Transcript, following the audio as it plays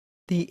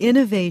The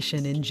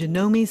innovation in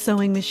Janome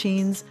sewing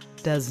machines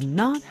does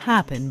not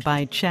happen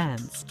by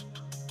chance.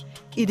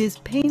 It is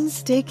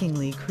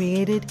painstakingly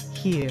created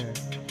here,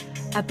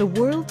 at the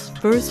world's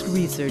first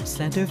research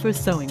center for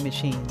sewing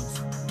machines.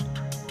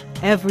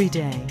 Every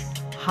day,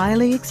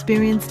 highly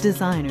experienced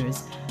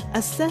designers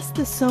assess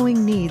the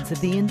sewing needs of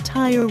the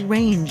entire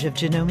range of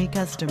Janome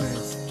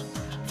customers,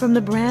 from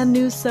the brand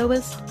new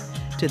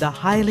sewist to the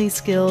highly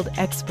skilled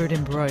expert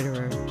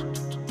embroiderer.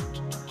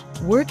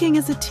 Working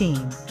as a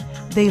team,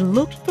 they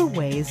look for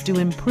ways to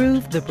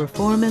improve the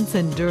performance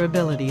and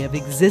durability of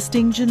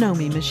existing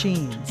Janome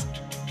machines.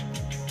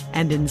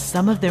 And in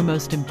some of their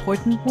most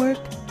important work,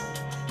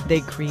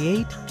 they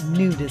create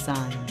new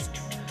designs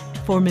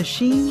for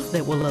machines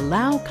that will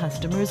allow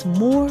customers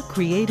more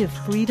creative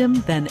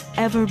freedom than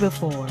ever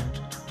before.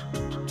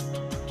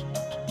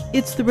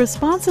 It's the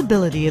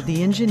responsibility of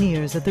the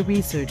engineers at the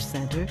Research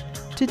Center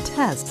to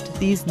test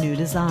these new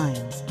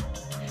designs,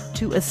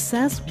 to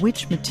assess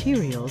which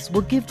materials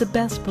will give the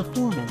best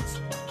performance,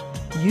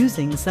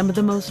 using some of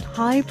the most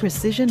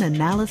high-precision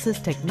analysis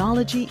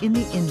technology in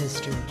the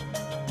industry.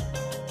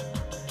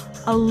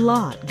 A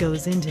lot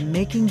goes into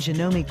making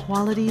Janome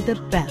quality the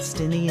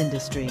best in the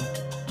industry.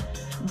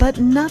 But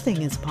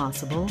nothing is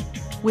possible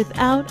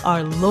without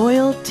our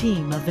loyal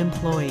team of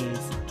employees.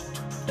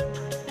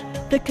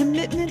 The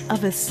commitment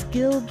of a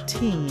skilled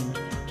team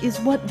is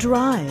what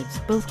drives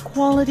both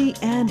quality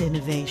and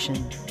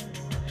innovation.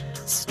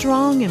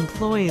 Strong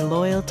employee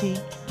loyalty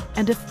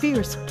and a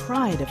fierce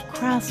pride of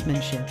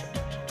craftsmanship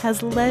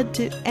has led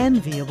to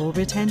enviable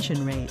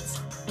retention rates.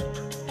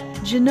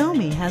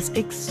 Janome has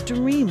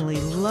extremely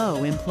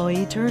low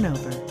employee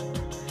turnover,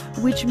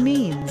 which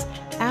means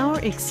our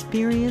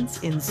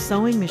experience in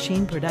sewing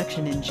machine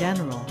production in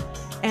general,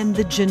 and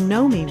the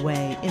Janome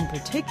way in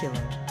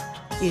particular,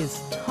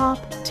 is top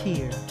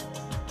tier.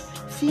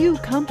 Few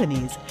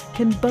companies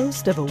can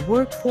boast of a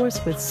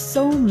workforce with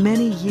so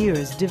many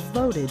years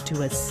devoted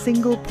to a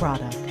single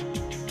product.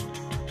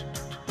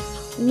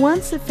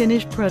 Once a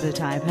finished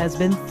prototype has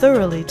been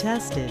thoroughly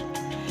tested,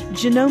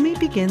 Janome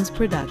begins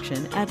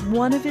production at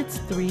one of its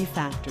 3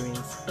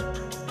 factories.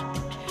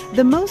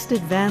 The most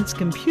advanced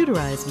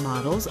computerized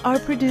models are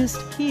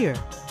produced here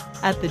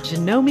at the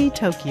Janome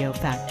Tokyo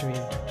factory.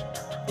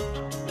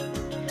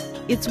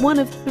 It's one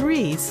of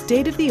 3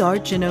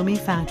 state-of-the-art Janome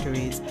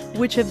factories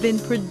which have been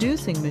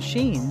producing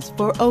machines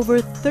for over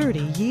 30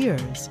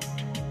 years.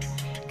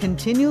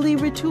 Continually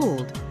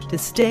retooled to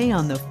stay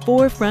on the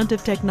forefront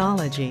of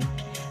technology,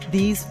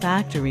 these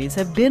factories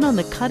have been on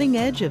the cutting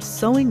edge of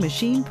sewing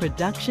machine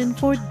production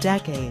for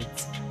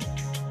decades.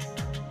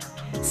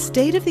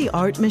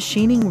 State-of-the-art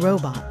machining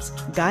robots,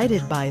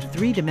 guided by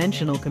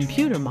 3-dimensional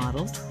computer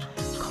models,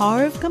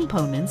 carve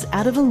components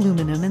out of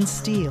aluminum and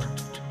steel.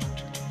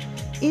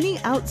 Any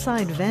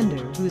outside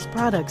vendor whose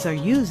products are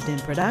used in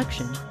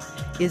production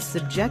is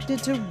subjected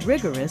to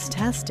rigorous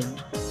testing.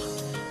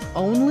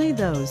 Only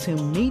those who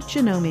meet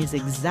Janome's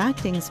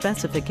exacting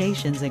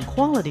specifications and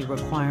quality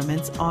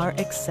requirements are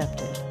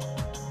accepted.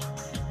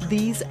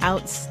 These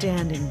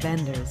outstanding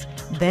vendors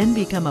then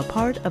become a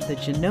part of the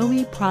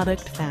Janome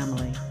product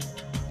family.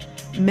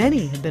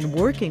 Many have been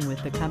working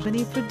with the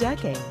company for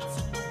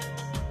decades.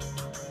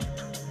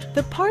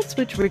 The parts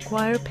which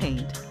require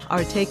paint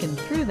are taken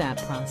through that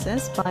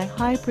process by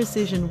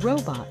high-precision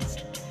robots,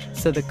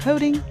 so the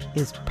coating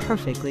is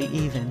perfectly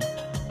even.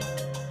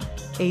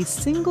 A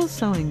single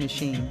sewing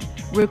machine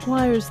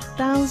requires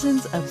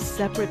thousands of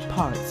separate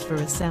parts for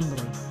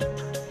assembly.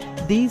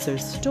 These are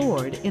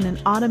stored in an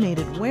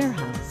automated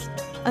warehouse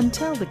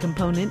until the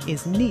component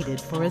is needed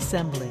for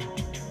assembly.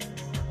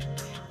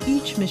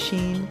 Each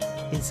machine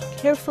is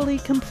carefully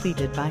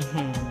completed by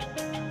hand.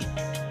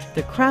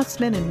 The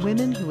craftsmen and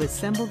women who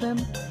assemble them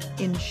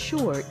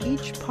ensure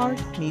each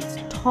part meets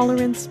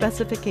tolerance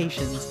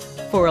specifications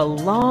for a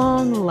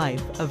long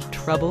life of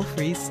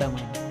trouble-free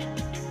sewing.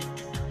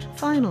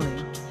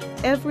 Finally,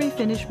 every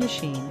finished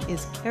machine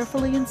is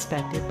carefully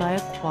inspected by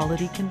a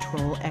quality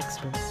control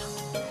expert.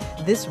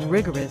 This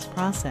rigorous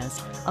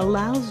process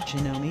allows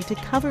Janome to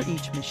cover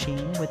each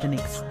machine with an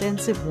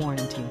extensive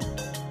warranty.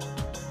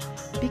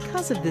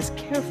 Because of this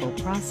careful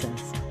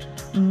process,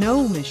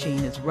 no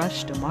machine is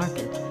rushed to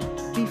market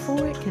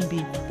before it can be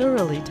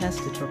thoroughly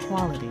tested for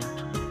quality,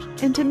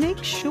 and to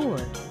make sure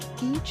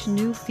each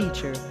new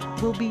feature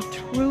will be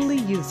truly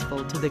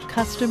useful to the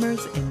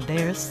customers in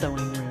their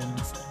sewing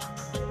rooms.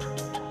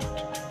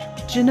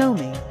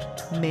 Janome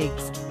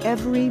makes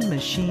every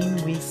machine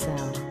we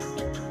sell.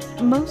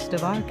 Most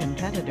of our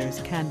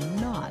competitors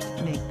cannot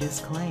make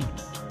this claim.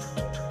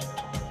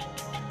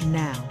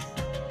 Now,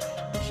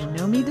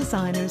 Janome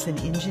designers and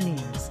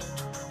engineers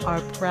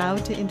are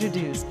proud to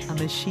introduce a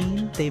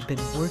machine they've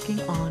been working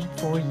on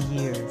for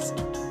years.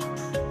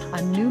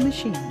 A new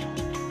machine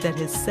that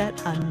has set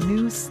a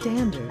new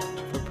standard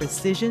for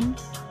precision,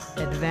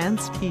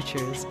 advanced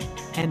features,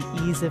 and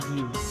ease of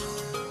use.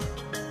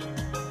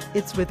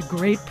 It's with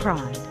great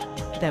pride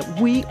that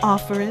we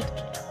offer it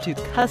to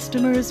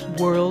customers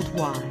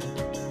worldwide.